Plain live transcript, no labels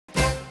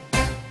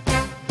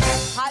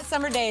hot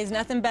summer days,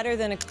 nothing better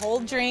than a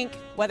cold drink,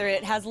 whether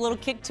it has a little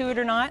kick to it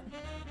or not.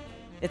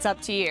 It's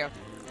up to you.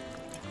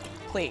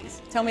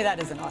 Please, tell me that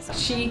isn't awesome.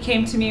 She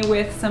came to me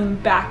with some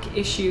back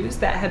issues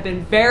that had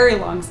been very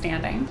long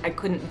standing. I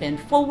couldn't bend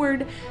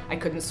forward, I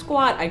couldn't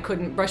squat, I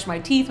couldn't brush my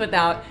teeth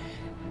without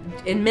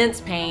immense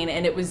pain,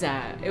 and it was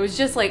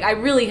just like I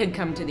really had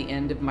come to the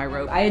end of my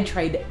rope. I had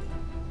tried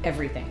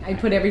everything. I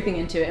put everything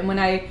into it, and when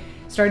I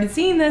started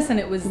seeing this and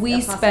it was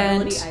We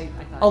spent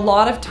a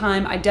lot of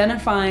time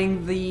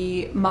identifying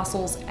the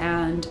muscles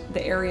and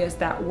the areas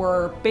that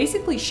were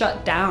basically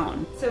shut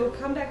down. So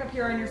come back up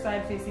here on your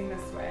side facing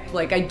this way.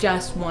 Like I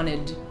just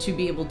wanted to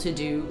be able to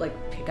do, like,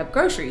 pick up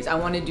groceries. I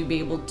wanted to be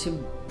able to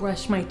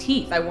brush my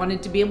teeth. I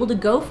wanted to be able to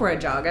go for a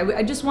jog.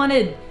 I just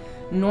wanted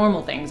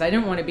normal things. I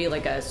didn't want to be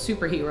like a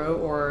superhero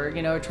or,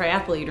 you know, a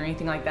triathlete or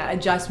anything like that. I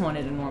just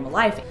wanted a normal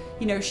life.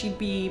 You know, she'd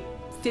be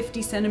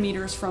 50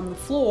 centimeters from the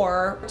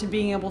floor to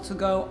being able to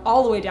go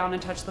all the way down and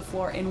touch the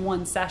floor in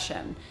one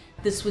session.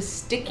 This was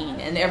sticking,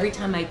 and every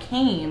time I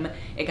came,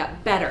 it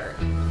got better.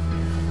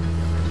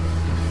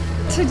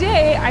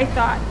 Today, I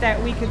thought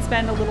that we could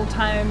spend a little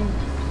time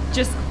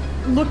just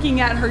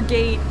looking at her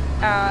gait,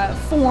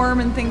 form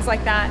and things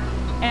like that.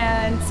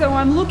 And so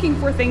I'm looking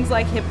for things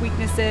like hip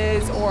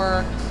weaknesses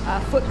or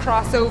foot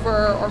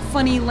crossover or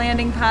funny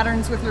landing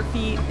patterns with her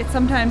feet.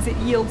 Sometimes it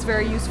yields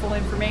very useful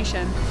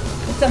information.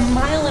 It's a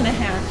mile and a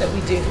half that we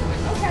do.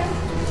 Okay.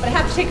 But I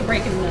have to take a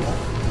break in the middle.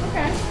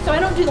 Okay. So I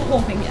don't do the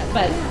whole thing yet,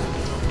 but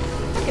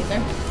I'll get there.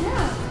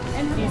 Yeah.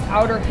 And these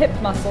outer hip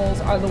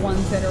muscles are the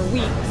ones that are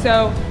weak.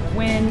 So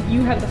when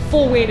you have the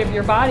full weight of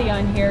your body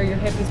on here, your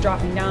hip is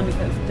dropping down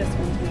because this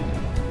one's weak.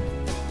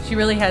 She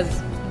really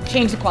has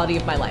changed the quality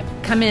of my life.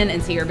 Come in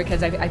and see her,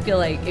 because I feel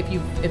like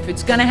if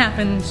it's gonna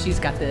happen, she's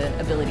got the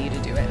ability to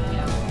do it.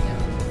 Yeah.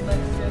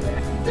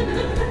 Let's do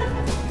that.